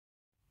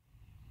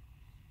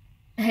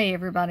Hey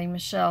everybody,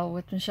 Michelle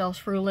with Michelle's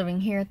Frugal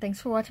Living here.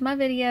 Thanks for watching my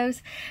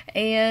videos.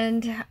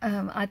 And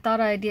I thought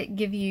I'd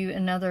give you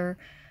another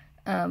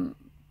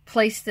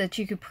place that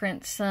you could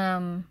print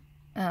some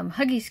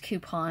Huggies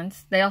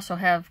coupons. They also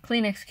have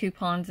Kleenex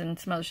coupons and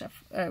some other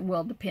stuff.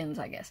 Well, depends,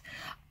 I guess.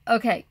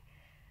 Okay,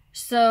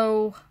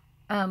 so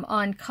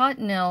on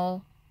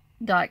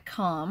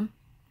cottonelle.com,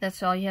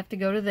 that's all you have to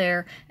go to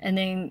there, and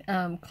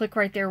then click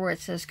right there where it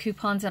says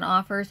coupons and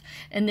offers.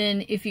 And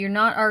then if you're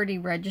not already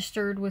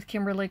registered with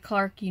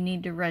Kimberly-Clark, you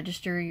need to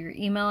register your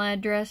email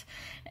address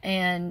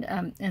and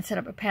set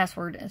up a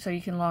password so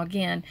you can log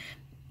in.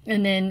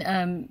 And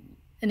then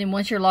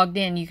once you're logged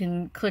in, you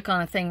can click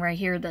on a thing right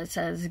here that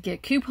says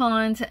get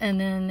coupons, and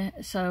then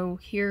so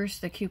here's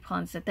the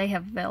coupons that they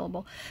have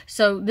available.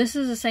 So this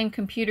is the same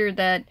computer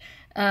that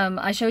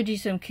I showed you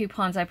some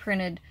coupons I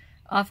printed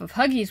off of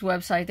Huggies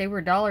website. They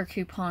were dollar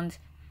coupons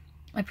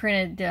I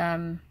printed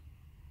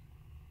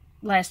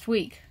last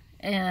week,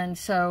 and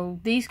so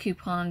these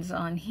coupons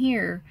on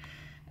here,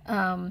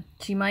 so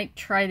you might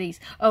try these.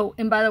 Oh,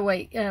 and by the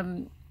way,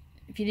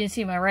 if you didn't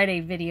see my Rite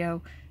Aid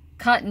video,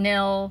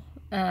 Cottonelle,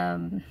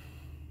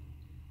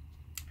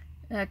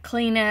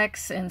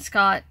 Kleenex and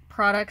Scott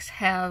products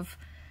have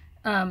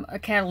a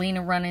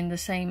Catalina running the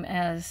same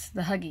as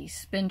the Huggies.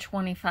 Spend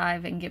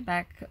 $25 and get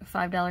back a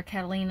 $5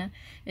 Catalina.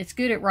 It's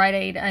good at Rite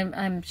Aid.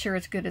 I'm sure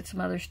it's good at some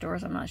other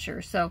stores. I'm not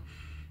sure. So,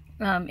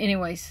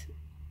 anyways,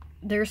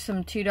 there's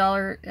some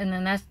 $2, and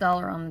then that's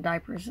 $1 on the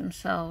diapers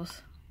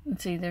themselves.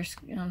 Let's see, there's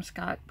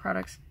Scott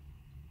products.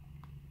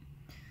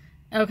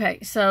 Okay,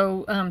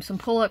 so some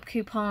pull-up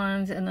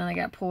coupons, and then I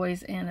got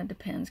Poise and a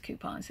Depends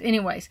coupons.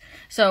 Anyways,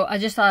 so I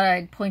just thought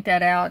I'd point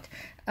that out.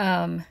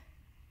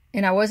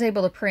 And I was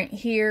able to print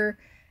here.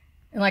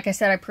 And like I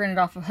said, I printed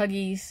off of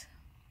Huggies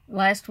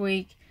last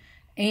week.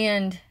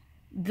 And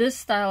this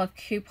style of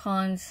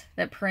coupons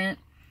that print,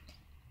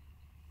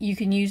 you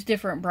can use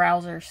different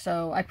browsers.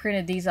 So I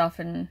printed these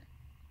off in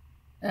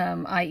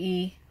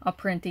IE. I'll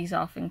print these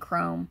off in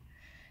Chrome.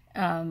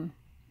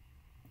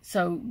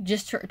 So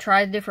just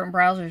try different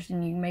browsers,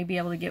 and you may be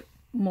able to get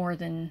more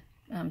than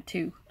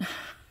 2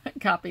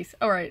 copies.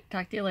 All right,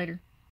 talk to you later.